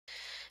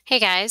Hey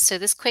guys, so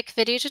this quick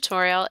video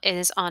tutorial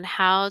is on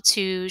how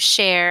to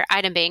share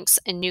item banks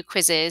and new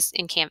quizzes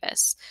in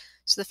Canvas.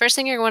 So the first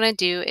thing you're going to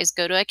do is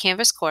go to a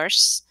Canvas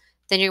course.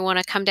 Then you want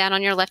to come down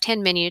on your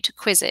left-hand menu to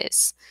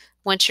quizzes.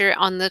 Once you're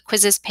on the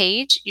quizzes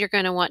page, you're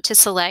going to want to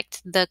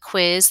select the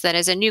quiz that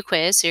is a new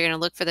quiz. So you're going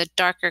to look for the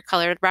darker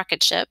colored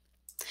rocket ship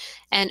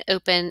and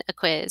open a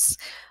quiz.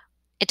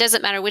 It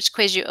doesn't matter which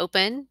quiz you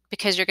open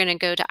because you're going to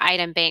go to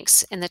item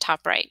banks in the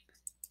top right.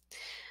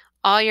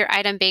 All your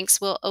item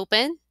banks will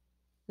open,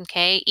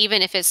 okay,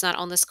 even if it's not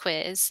on this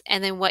quiz.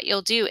 And then what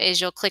you'll do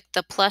is you'll click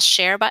the plus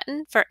share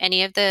button for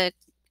any of the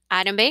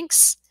item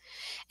banks,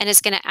 and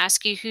it's going to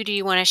ask you who do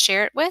you want to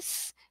share it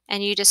with,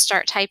 and you just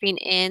start typing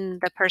in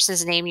the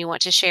person's name you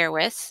want to share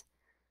with.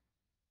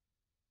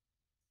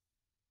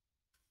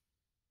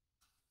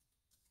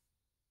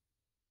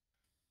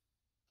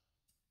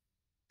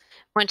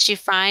 Once you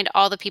find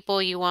all the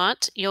people you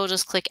want, you'll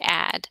just click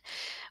add.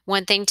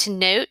 One thing to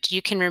note,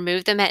 you can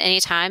remove them at any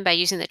time by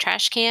using the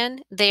trash can.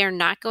 They are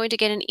not going to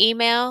get an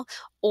email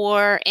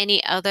or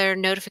any other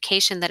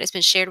notification that has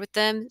been shared with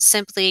them.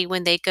 Simply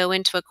when they go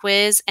into a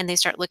quiz and they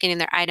start looking in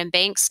their item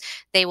banks,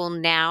 they will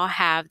now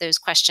have those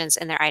questions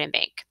in their item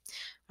bank.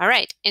 All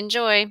right,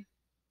 enjoy.